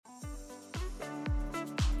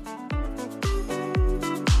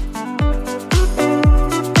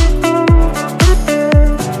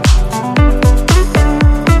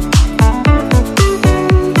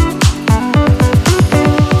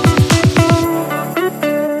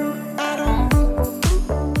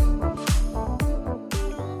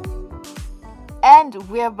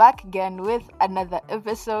are back again with another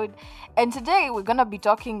episode, and today we're gonna be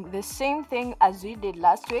talking the same thing as we did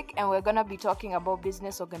last week, and we're gonna be talking about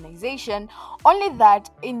business organization. Only that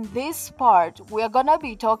in this part, we're gonna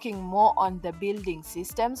be talking more on the building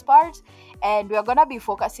systems part, and we're gonna be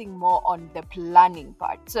focusing more on the planning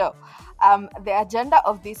part. So, the agenda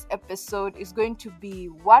of this episode is going to be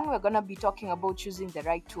one, we're gonna be talking about choosing the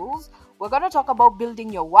right tools. We're going to talk about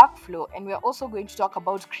building your workflow, and we're also going to talk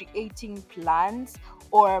about creating plans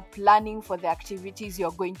or planning for the activities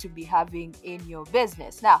you're going to be having in your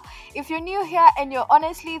business. Now, if you're new here and you're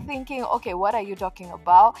honestly thinking, okay, what are you talking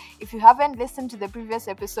about? If you haven't listened to the previous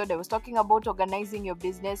episode, I was talking about organizing your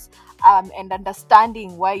business and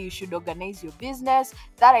understanding why you should organize your business.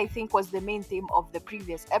 That I think was the main theme of the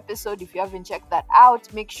previous episode. If you haven't checked that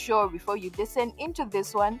out, make sure before you listen into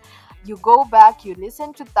this one, you go back, you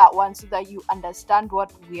listen to that one so that you understand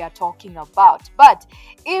what we are talking about. But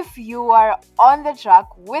if you are on the track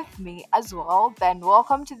with me as well, then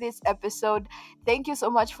welcome to this episode. Thank you so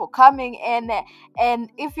much for coming in. And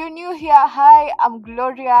if you're new here, hi, I'm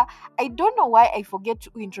Gloria. I don't know why I forget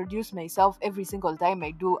to introduce myself every single time I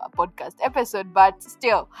do a podcast episode, but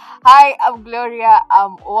still, hi, I'm Gloria.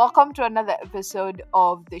 Welcome to another episode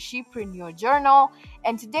of the Shepreneur Journal.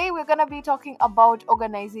 And today we're going to be talking about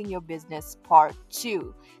organizing your business part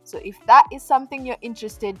 2. So if that is something you're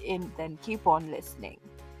interested in, then keep on listening.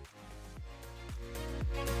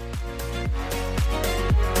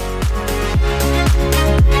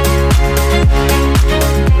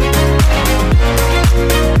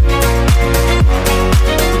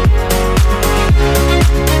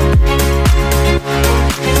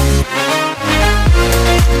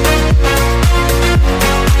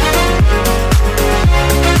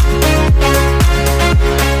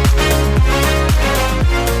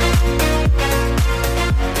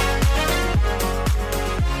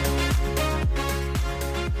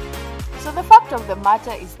 Of the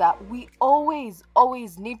matter is that we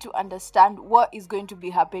always need to understand what is going to be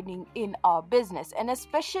happening in our business, and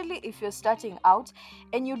especially if you're starting out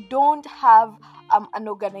and you don't have an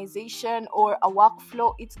organization or a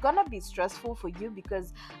workflow, it's gonna be stressful for you,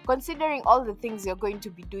 because considering all the things you're going to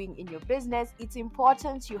be doing in your business, it's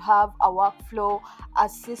important you have a workflow, a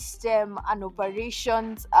system, an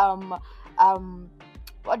operations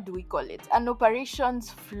what do we call it, an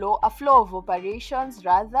operations flow, a flow of operations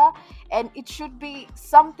rather, and it should be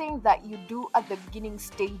something that you do at the beginning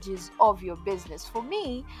stages of your business. For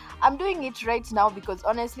me, I'm doing it right now because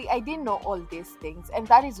honestly I didn't know all these things, and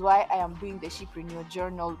that is why I am doing the Shepreneur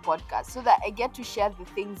Journal podcast, so that I get to share the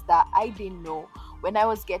things that I didn't know when I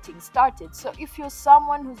was getting started. So if you're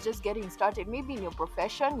someone who's just getting started, maybe in your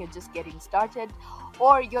profession you're just getting started,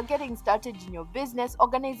 or you're getting started in your business,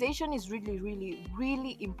 organization is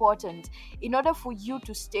really important in order for you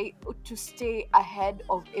to stay ahead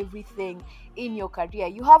of everything in your career.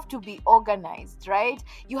 You have to be organized, right?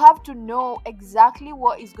 You have to know exactly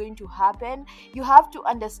what is going to happen. You have to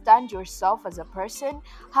understand yourself as a person.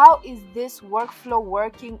 How is this workflow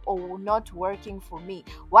working or not working for me?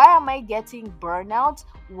 Why am I getting burnout?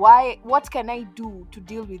 What can I do to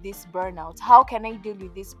deal with this burnout? How can I deal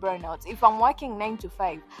with this burnout? If I'm working 9 to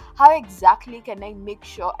 5, how exactly can I make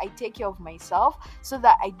sure I take care of myself so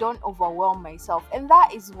that I don't overwhelm myself? And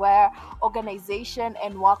that is where organization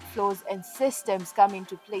and workflows and systems come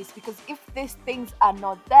into place, because if these things are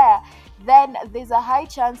not there, then there's a high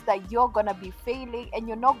chance that you're gonna be failing, and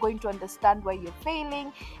you're not going to understand why you're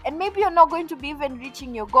failing, and maybe you're not going to be even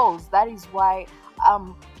reaching your goals. That is why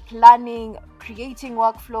planning, creating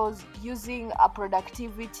workflows, using a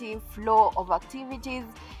productivity flow of activities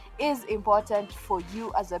is important for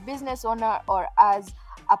you as a business owner or as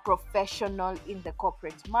a professional in the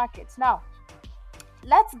corporate markets. Now,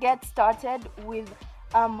 let's get started with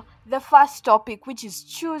the first topic, which is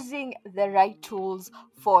choosing the right tools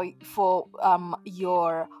for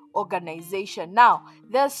your organization. Now,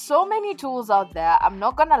 there's so many tools out there. I'm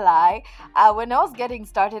not gonna lie. When I was getting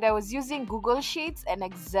started, I was using Google Sheets and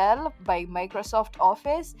Excel by Microsoft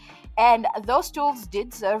Office, and those tools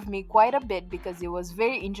did serve me quite a bit because it was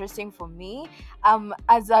very interesting for me.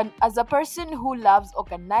 As a person who loves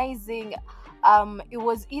organizing, it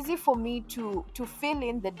was easy for me to fill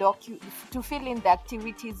in the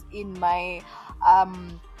activities in my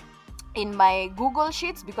in my Google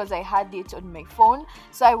Sheets because I had it on my phone.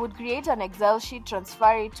 So I would create an Excel sheet,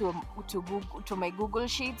 transfer it to my Google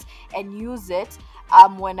Sheets, and use it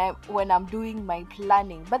when I'm doing my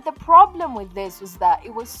planning. But the problem with this was that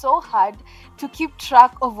it was so hard to keep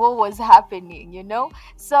track of what was happening, you know.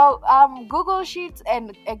 So Google Sheets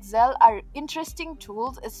and Excel are interesting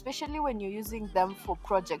tools, especially when you're using them for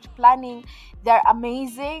project planning. They're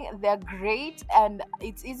amazing, they're great, and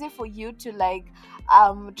it's easy for you to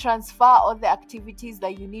transfer all the activities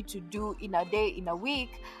that you need to do in a day, in a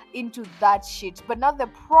week, into that sheet. But now the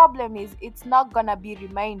problem is it's not gonna be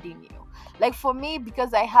reminding you. Like for me,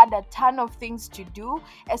 because I had a ton of things to do,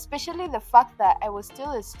 especially the fact that I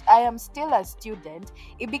am still a student,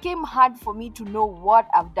 it became hard for me to know what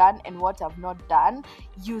I've done and what I've not done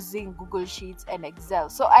using Google Sheets and Excel.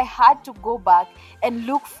 So I had to go back and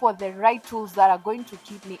look for the right tools that are going to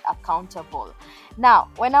keep me accountable. Now,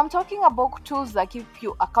 when I'm talking about tools that keep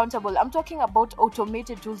you accountable, I'm talking about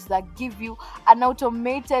automated tools that give you an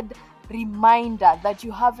automated reminder that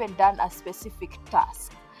you haven't done a specific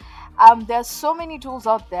task. There's so many tools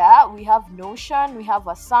out there. We have Notion, we have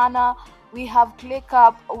Asana, we have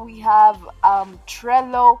ClickUp, we have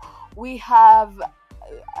Trello, we have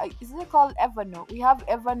is it called Evernote? We have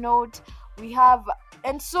Evernote, we have,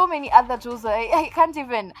 and so many other tools. I can't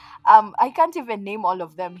even name all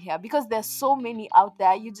of them here because there's so many out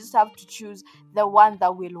there. You just have to choose the one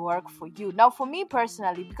that will work for you. Now, for me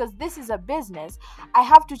personally, because this is a business, I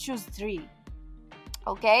have to choose three.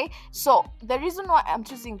 Okay, so the reason why I'm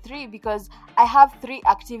choosing three, because I have three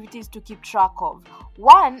activities to keep track of.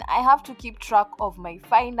 One, I have to keep track of my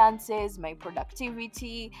finances, my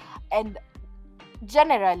productivity, and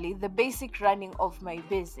generally the basic running of my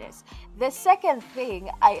business. The second thing,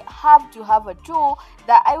 I have to have a tool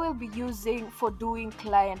that I will be using for doing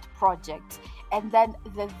client projects. And then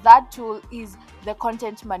the third tool is the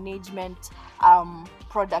content management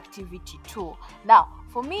productivity tool. Now,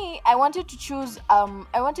 for me, I wanted to choose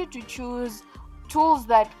tools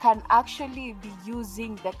that can actually be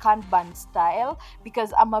using the Kanban style,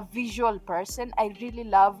 because I'm a visual person. I really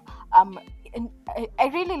love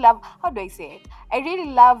I really love, how do I say it? I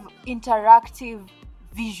really love interactive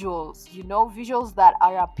visuals, visuals that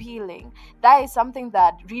are appealing. That is something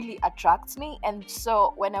that really attracts me. And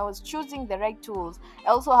so when I was choosing the right tools, I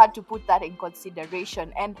also had to put that in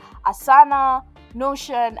consideration. And Asana,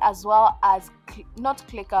 Notion, as well as not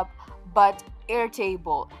ClickUp, but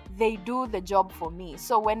Airtable, they do the job for me.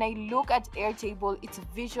 So when I look at Airtable, it's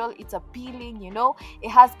visual, it's appealing, it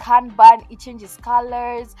has Kanban, it changes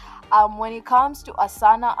colors. When it comes to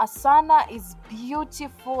Asana is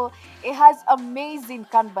beautiful. It has amazing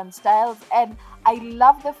Kanban styles, and I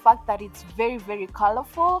love the fact that it's very, very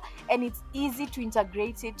colorful, and it's easy to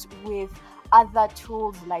integrate it with other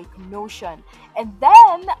tools like Notion. And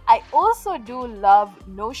then I also do love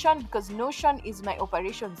Notion because Notion is my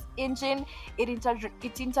operations engine. It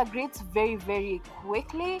integrates very, very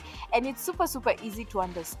quickly, and it's super, super easy to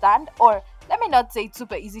understand. Or let me not say it's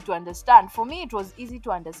super easy to understand. For me, it was easy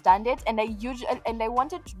to understand it, and I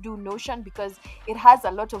wanted to do Notion because it has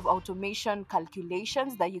a lot of automation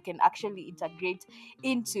calculations that you can actually integrate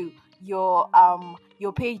into your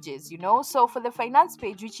pages. So for the finance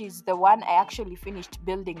page, which is the one I actually finished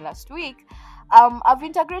building last week, I've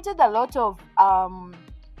integrated a lot of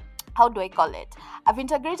how do I call it? I've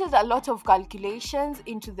integrated a lot of calculations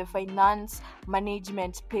into the finance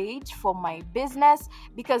management page for my business,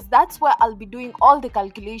 because that's where I'll be doing all the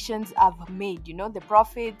calculations I've made, the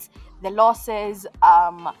profits, the losses,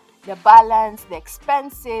 the balance, the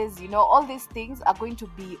expenses, all these things are going to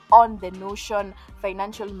be on the Notion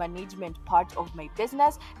financial management part of my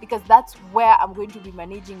business, because that's where I'm going to be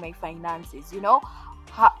managing my finances.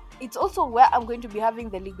 It's also where I'm going to be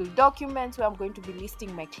having the legal documents, where I'm going to be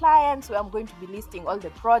listing my clients, where I'm going to be listing all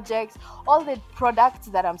the projects, all the products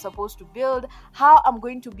that I'm supposed to build. How I'm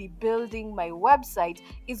going to be building my website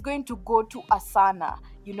is going to go to Asana,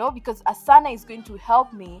 because Asana is going to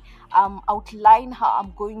help me outline how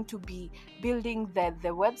I'm going to be building the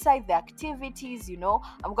website, the activities.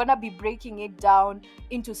 I'm going to be breaking it down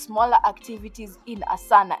into smaller activities in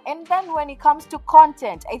Asana. And then when it comes to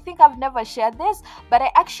content, I think I've never shared this, but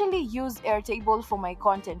I actually use Airtable for my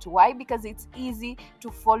content. Why? Because it's easy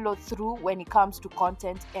to follow through when it comes to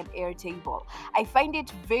content and Airtable. I find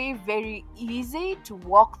it very, very easy to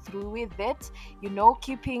walk through with it,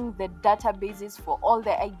 keeping the databases for all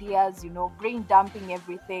the ideas, brain dumping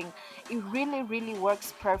everything. It really, really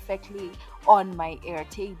works perfectly on my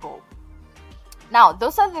Airtable. Now,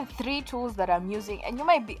 those are the three tools that I'm using, and you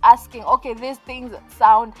might be asking, okay, these things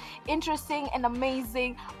sound interesting and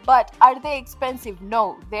amazing, but are they expensive?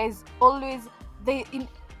 No, there's always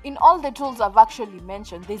in all the tools I've actually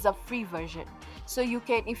mentioned, there's a free version. So you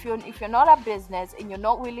can, if you're not a business and you're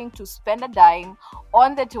not willing to spend a dime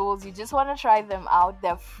on the tools, you just want to try them out,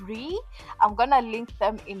 they're free. I'm gonna link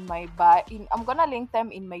them in my I'm gonna link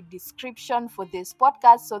them in my description for this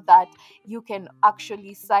podcast, so that you can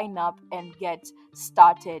actually sign up and get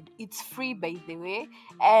started. It's free, by the way,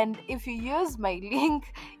 and if you use my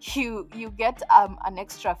link, you get an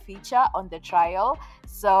extra feature on the trial.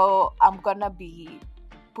 So I'm gonna be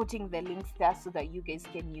putting the links there so that you guys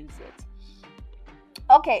can use it.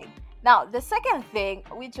 Okay, now the second thing,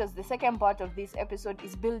 which was the second part of this episode,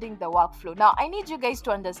 is building the workflow. Now I need you guys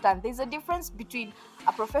to understand there's a difference between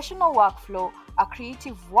a professional workflow, a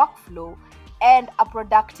creative workflow, and a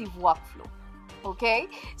productive workflow. Okay,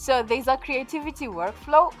 so there's a creativity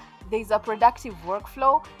workflow, there's a productive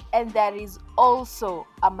workflow, and there is also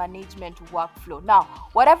a management workflow. Now,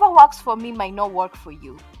 whatever works for me might not work for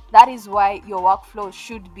you. That is why your workflow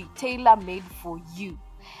should be tailor-made for you.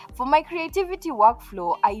 For my creativity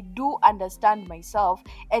workflow, I do understand myself,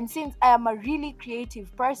 and since I am a really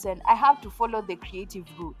creative person, I have to follow the creative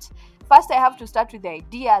route. First, I have to start with the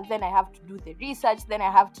idea, then I have to do the research, then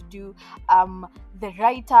I have to do the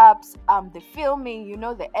write-ups, the filming,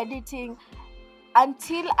 the editing.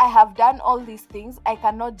 Until I have done all these things, I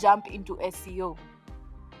cannot jump into SEO.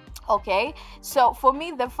 Okay, so for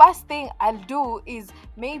me, the first thing I'll do is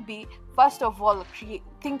maybe, first of all,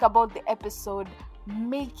 think about the episode,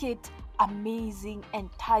 make it amazing,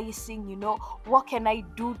 enticing. What can I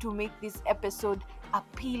do to make this episode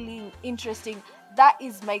appealing, interesting? That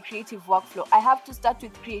is my creative workflow. I have to start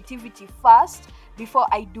with creativity first before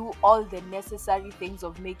I do all the necessary things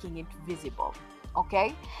of making it visible.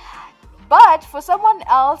 Okay, but for someone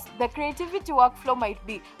else, the creativity workflow might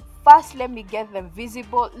be, first, let me get them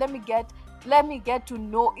visible. Let me get to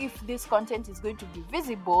know if this content is going to be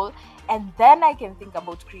visible, and then I can think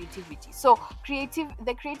about creativity. So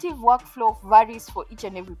the creative workflow varies for each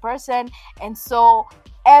and every person, and so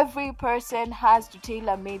every person has to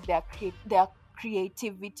tailor-make their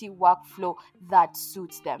creativity workflow that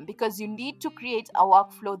suits them, because you need to create a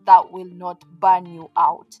workflow that will not burn you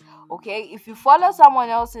out. Okay, if you follow someone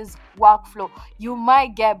else's workflow, you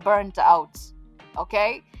might get burnt out.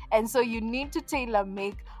 Okay, and so you need to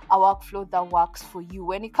tailor-make a workflow that works for you.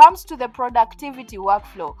 When it comes to the productivity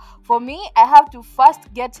workflow, for me, I have to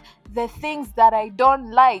first get the things that I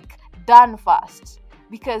don't like done first,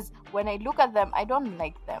 because when I look at them, I don't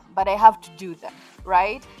like them, but I have to do them,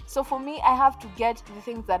 right? So for me, I have to get the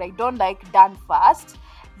things that I don't like done first,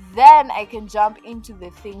 then I can jump into the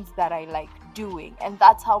things that I like doing, and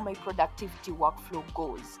that's how my productivity workflow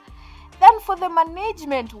goes. Then for the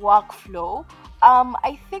management workflow,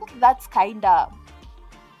 I think that's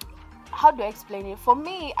how do I explain it? For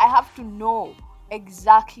me, I have to know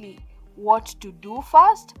exactly what to do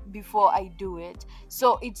first before I do it.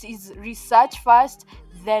 So it is research first,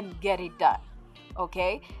 then get it done.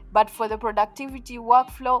 Okay? But for the productivity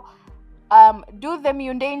workflow, do the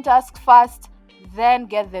mundane tasks first, then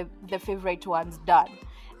get the favorite ones done.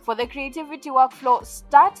 For the creativity workflow,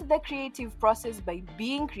 start the creative process by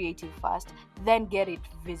being creative first, then get it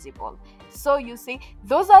visible. So you see,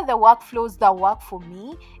 those are the workflows that work for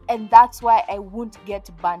me, and that's why I won't get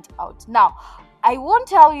burnt out. Now, I won't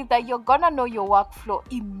tell you that you're gonna know your workflow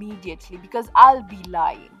immediately, because I'll be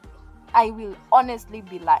lying. I will honestly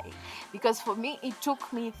be lying, because for me, it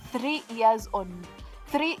took me 3 years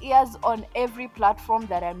on every platform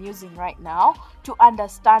that I'm using right now to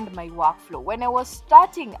understand my workflow. When I was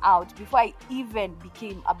starting out, before I even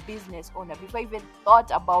became a business owner, before I even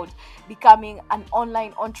thought about becoming an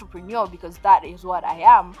online entrepreneur, because that is what I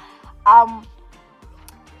am,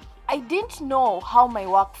 I didn't know how my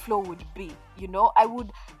workflow would be. I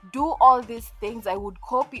would do all these things. I would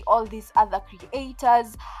copy all these other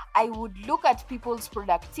creators. I would look at people's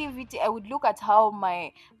productivity. I would look at how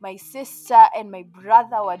my sister and my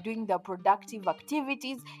brother were doing their productive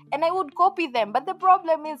activities, and I would copy them. But the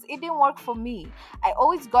problem is, it didn't work for me. I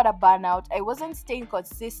always got a burnout. I wasn't staying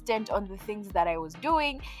consistent on the things that I was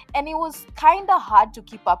doing, and it was kind of hard to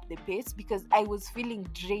keep up the pace because I was feeling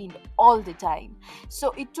drained all the time.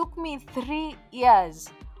 So it took me 3 years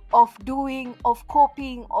of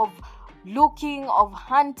copying, of looking, of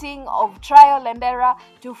hunting, of trial and error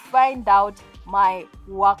to find out my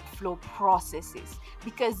workflow processes,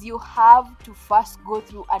 because you have to first go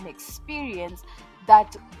through an experience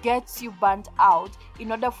that gets you burnt out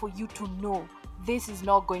in order for you to know, this is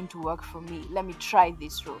not going to work for me, let me try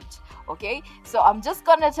this route. Okay, so I'm just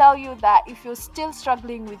gonna tell you that if you're still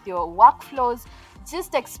struggling with your workflows,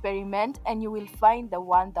 just experiment and you will find the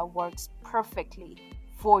one that works perfectly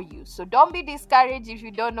for you. So don't be discouraged if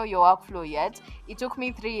you don't know your workflow yet. It took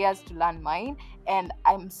me 3 years to learn mine, and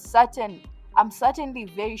I'm certainly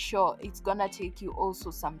very sure it's gonna take you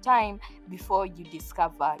also some time before you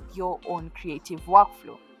discover your own creative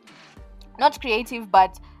workflow. Not creative,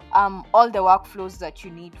 but all the workflows that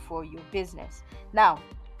you need for your business. Now,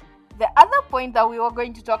 the other point that we were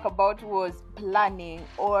going to talk about was planning,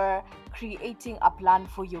 or creating a plan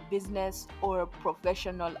for your business or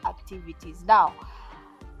professional activities. Now,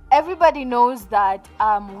 everybody knows that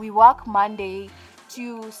we work Monday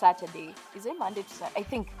to Saturday. Is it Monday to Saturday? I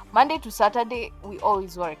think Monday to Saturday we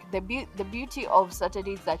always work. The beauty of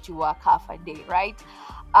Saturday is that you work half a day, right?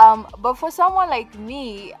 But for someone like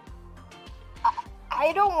me,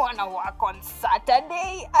 I don't want to work on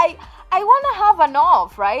Saturday. I want to have an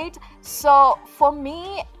off, right? So for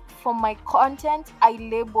me, for my content, I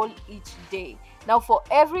label each day. Now, for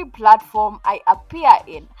every platform I appear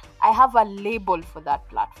in, I have a label for that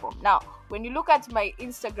platform. Now, when you look at my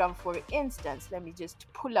Instagram, for instance, let me just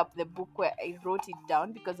pull up the book where I wrote it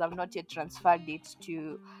down, because I've not yet transferred it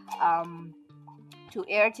to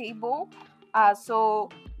Airtable. So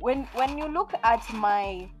when you look at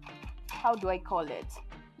my, how do I call it?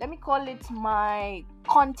 Let me call it my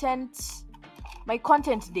content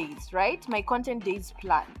days, right? My content days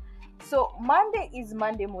plan. So Monday is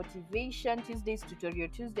Monday motivation, Tuesday is tutorial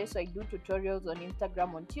Tuesday, so I do tutorials on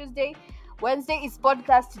Instagram on Tuesday. Wednesday is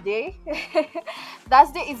podcast day.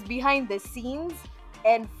 Thursday is behind the scenes,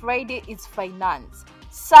 and Friday is finance.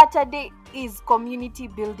 Saturday is community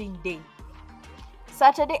building day.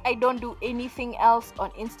 Saturday I don't do anything else on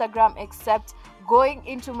Instagram except going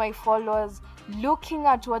into my followers, looking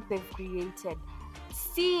at what they've created,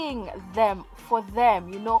 seeing them for them,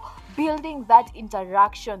 building that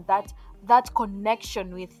interaction, that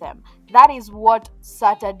connection with them. That is what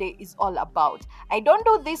Saturday is all about. I don't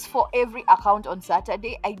do this for every account on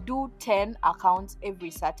Saturday. I do 10 accounts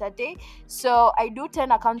every Saturday. So I do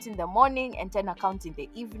 10 accounts in the morning and 10 accounts in the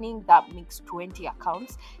evening. That makes 20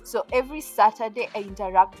 accounts. So every Saturday I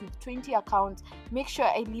interact with 20 accounts. Make sure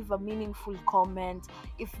I leave a meaningful comment.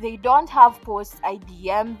 If they don't have posts, I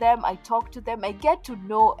DM them, I talk to them, I get to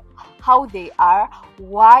know how they are,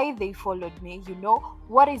 why they followed me,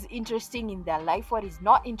 what is interesting in their life, what is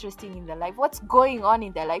not interesting in their life, what's going on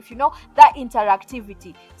in their life, that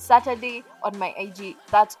interactivity. Saturday on my IG,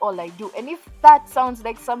 that's all I do. And if that sounds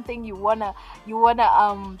like something you wanna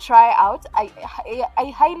try out,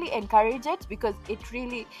 I highly encourage it, because it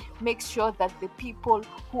really makes sure that the people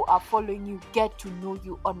who are following you get to know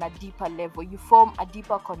you on a deeper level. You form a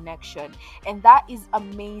deeper connection, and that is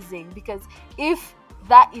amazing, because if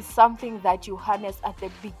that is something that you harness at the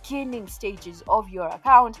beginning stages of your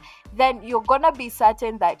account, then you're gonna be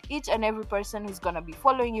certain that each and every person who's gonna be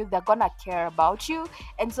following you, they're gonna care about you.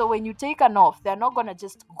 And so when you take an off, they're not gonna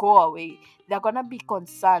just go away. They're gonna be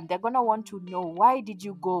concerned. They're gonna want to know, why did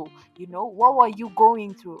you go? What were you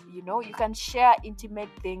going through? You can share intimate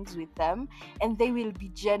things with them, and they will be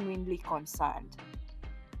genuinely concerned.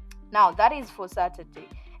 Now, that is for Saturday.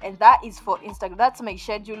 And that is for Instagram. That's my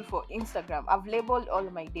schedule for Instagram. I've labeled all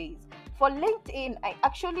my days. For LinkedIn, I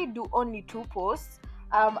actually do only 2 posts.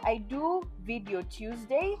 I do video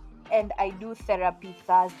Tuesday, and I do therapy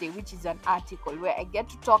Thursday, which is an article where I get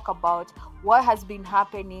to talk about what has been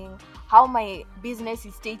happening, how my business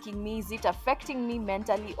is taking me, is it affecting me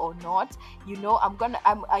mentally or not.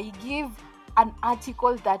 I give an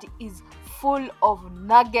article that is full of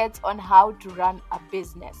nuggets on how to run a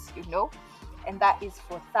business, and that is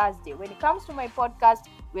for Thursday. When it comes to my podcast,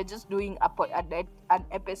 we're just doing an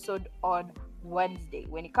episode on Wednesday.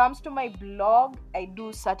 When it comes to my blog, I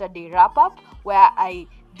do Saturday wrap up, where I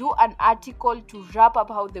do an article to wrap up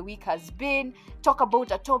how the week has been, talk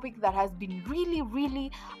about a topic that has been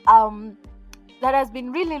really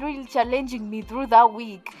challenging me through that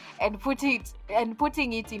week, and putting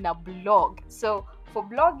it in a blog. So for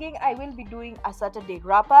blogging, I will be doing a Saturday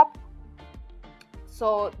wrap up.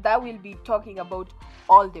 So that will be talking about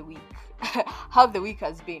all the week, how the week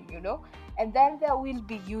has been, And then there will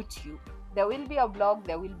be YouTube. There will be a blog,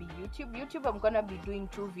 there will be YouTube. YouTube, I'm going to be doing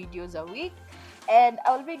 2 videos a week. And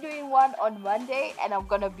I'll be doing one on Monday, and I'm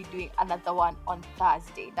going to be doing another one on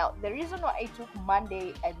Thursday. Now, the reason why I took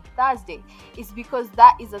Monday and Thursday is because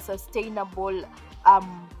that is a sustainable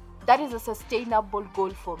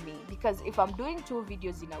goal for me. Because if I'm doing 2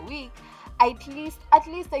 videos in a week, at least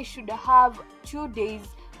I should have 2 days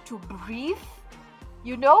to breathe,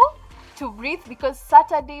 because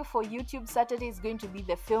Saturday for YouTube, Saturday is going to be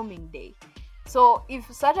the filming day. So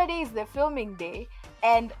if Saturday is the filming day,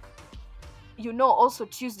 and also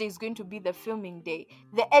Tuesday is going to be the filming day.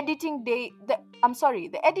 The editing day,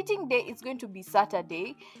 the editing day is going to be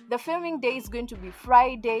Saturday. The filming day is going to be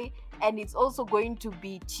Friday, and it's also going to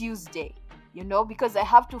be Tuesday. Because I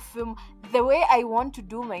have to film the way I want to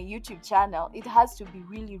do my YouTube channel. It has to be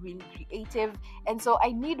really, really creative. And so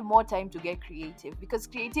I need more time to get creative, because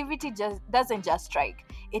creativity just doesn't just strike.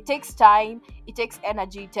 It takes time, it takes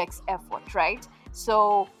energy, it takes effort, right?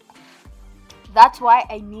 So that's why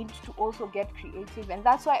I need to also get creative, and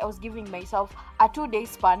that's why I was giving myself a 2-day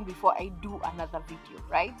span before I do another video,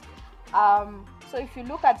 right? So if you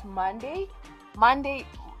look at Monday,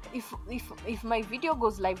 if my video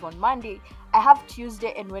goes live on Monday, I have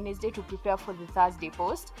Tuesday and Wednesday to prepare for the Thursday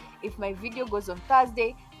post. If my video goes on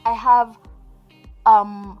Thursday, I have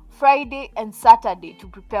Friday and Saturday to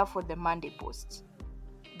prepare for the Monday post,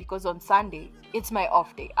 because on Sunday it's my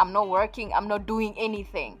off day. I'm not working, I'm not doing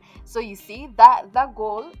anything. So you see, that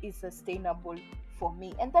goal is sustainable for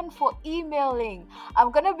me. And then for emailing,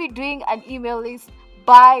 I'm gonna be doing an email list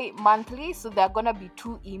bi-monthly, so there are gonna be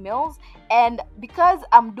 2 emails. And because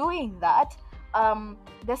I'm doing that,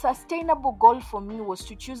 the sustainable goal for me was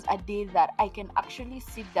to choose a day that I can actually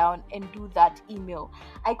sit down and do that email.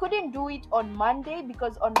 I couldn't do it on Monday,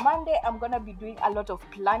 because on Monday I'm gonna be doing a lot of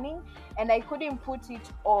planning, and I couldn't put it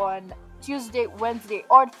on Tuesday, Wednesday,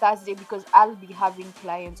 or Thursday, because I'll be having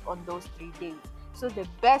clients on those 3 days. So the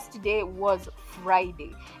best day was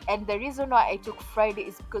Friday. And the reason why I took Friday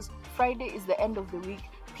is because Friday is the end of the week.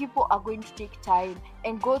 People are going to take time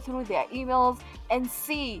and go through their emails and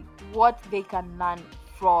see what they can learn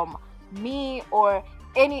from me or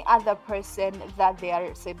any other person that they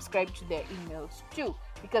are subscribed to their emails to.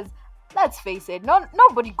 Because let's face it,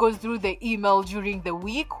 nobody goes through the email during the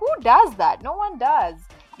week. Who does that? No one does.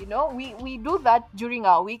 We do that during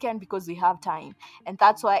our weekend because we have time. And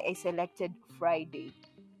that's why I selected Friday.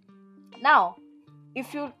 Now,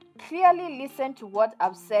 if you clearly listen to what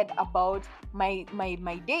I've said about my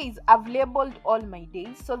days, I've labeled all my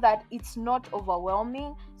days so that it's not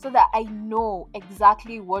overwhelming, so that I know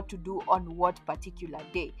exactly what to do on what particular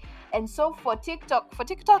day. And so for TikTok,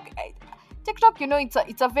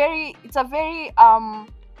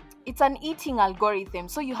 it's an eating algorithm,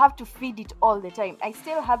 so you have to feed it all the time. I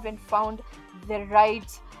still haven't found the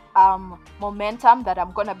right momentum that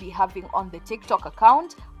I'm gonna be having on the TikTok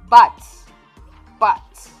account, but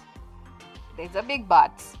there's a big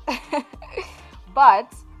but.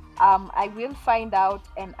 But I will find out,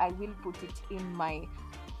 and I will put it in my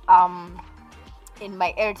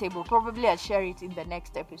Airtable. Probably I'll share it in the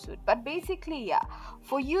next episode. But basically, yeah,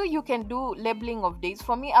 for you can do labeling of days.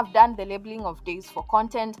 For me, I've done the labeling of days for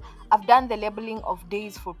content, I've done the labeling of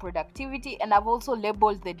days for productivity, and I've also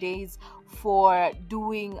labeled the days for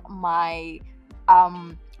doing my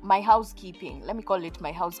housekeeping. Let me call it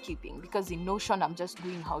my housekeeping, because in Notion I'm just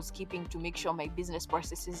doing housekeeping to make sure my business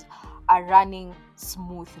processes are running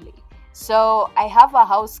smoothly. So I have a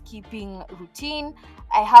housekeeping routine,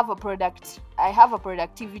 I have a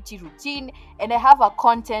productivity routine, and I have a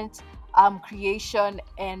content creation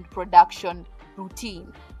and production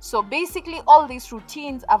routine. So basically all these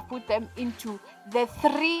routines, I've put them into the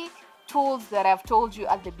 3 tools that I've told you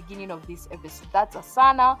at the beginning of this episode. That's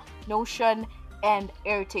Asana, Notion, and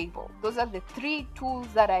Airtable. Those are the 3 tools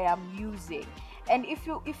that I am using. And if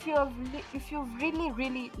you've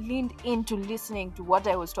really leaned into listening to what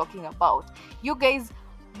I was talking about, you guys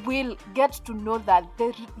will get to know that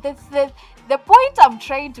the point I'm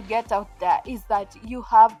trying to get out there is that you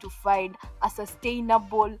have to find a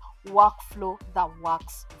sustainable workflow that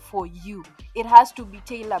works for you. It has to be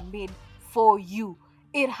tailor-made for you.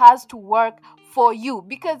 It has to work for you,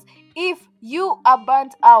 because if you are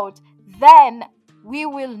burnt out, then we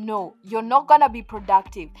will know you're not gonna be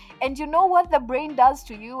productive. And you know what the brain does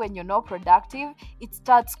to you when you're not productive? It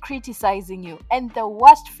starts criticizing you. And the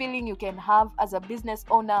worst feeling you can have as a business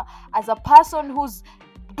owner, as a person who's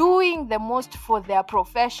doing the most for their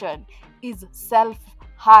profession, is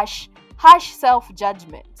harsh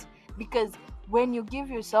self-judgment. Because when you give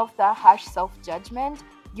yourself that harsh self-judgment,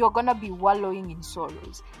 you're gonna be wallowing in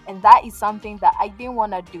sorrows, and that is something that I didn't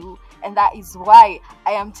want to do. And that is why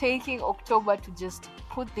I am taking October to just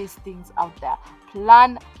put these things out there,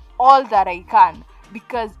 plan all that I can,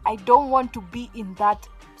 because I don't want to be in that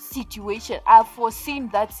situation. I've foreseen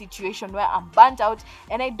that situation where I'm burnt out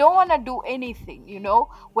and I don't want to do anything,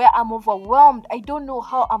 where I'm overwhelmed. I don't know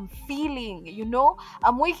how I'm feeling,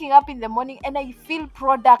 I'm waking up in the morning and I feel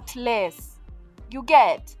productless. You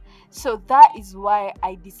get? So that is why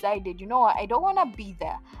I decided, I don't want to be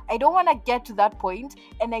there. I don't want to get to that point,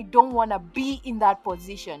 and I don't want to be in that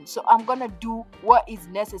position. So I'm going to do what is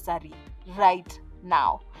necessary right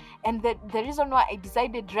now. And the reason why I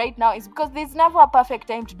decided right now is because there's never a perfect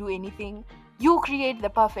time to do anything. You create the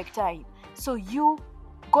perfect time. So you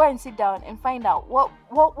go and sit down and find out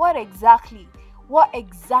what exactly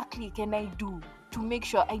can I do to make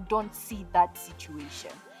sure I don't see that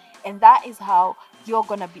situation. And that is how you're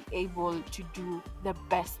gonna be able to do the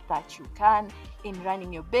best that you can in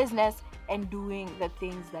running your business and doing the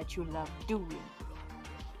things that you love doing.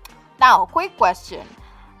 Now, quick question.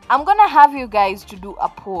 I'm gonna have you guys to do a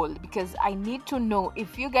poll because I need to know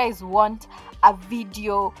if you guys want a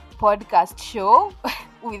video podcast show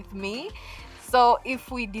with me. So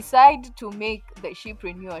if we decide to make the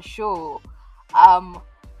Shepreneur show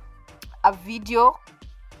a video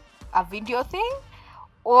thing,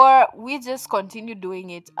 or we just continue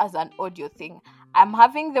doing it as an audio thing. I'm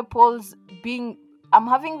having the polls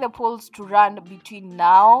to run between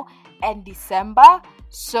now and December.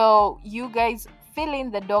 So you guys fill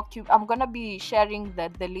in the document. I'm gonna be sharing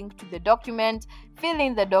the link to the document. Fill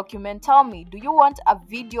in the document. Tell me, do you want a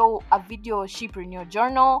video Shepreneur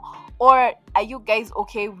journal, or are you guys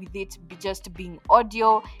okay with it just being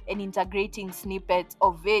audio and integrating snippets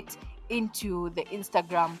of it into the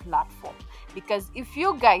Instagram platform? Because if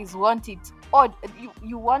you guys want it, or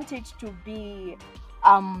you want it to be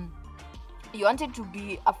a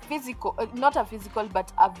physical, not a physical,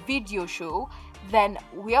 but a video show, then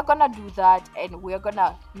we are gonna do that, and we are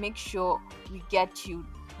gonna make sure we get you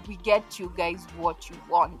guys what you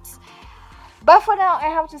want. But for now, I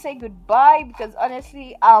have to say goodbye because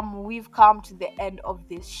honestly, we've come to the end of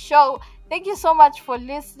this show. Thank you so much for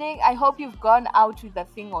listening. I hope you've gone out with a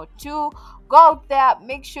thing or two. Go out there,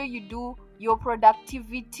 make sure you do your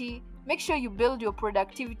productivity. Make sure you build your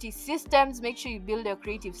productivity systems. Make sure you build your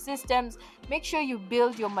creative systems. Make sure you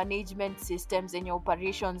build your management systems and your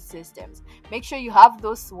operations systems. Make sure you have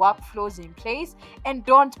those workflows in place, and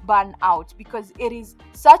don't burn out, because it is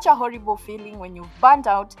such a horrible feeling when you've burnt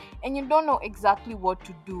out and you don't know exactly what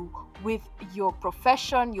to do with your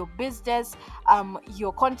profession, your business,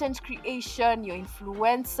 your content creation, your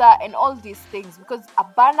influencer, and all these things. Because a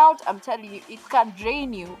burnout, I'm telling you, it can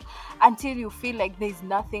drain you until you feel like there's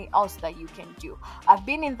nothing else that you can do. I've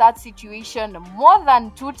been in that situation more than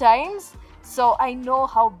 2 times, so I know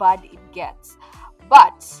how bad it gets.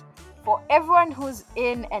 But for everyone who's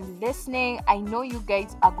in and listening, I know you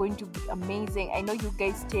guys are going to be amazing. I know you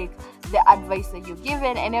guys take the advice that you're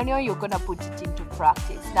given, and I know you're gonna put it into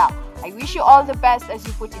practice. Now, I wish you all the best as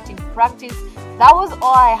you put it into practice. That was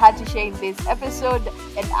all I had to share in this episode,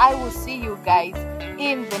 and I will see you guys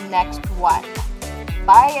in the next one.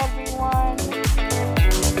 Bye, everyone.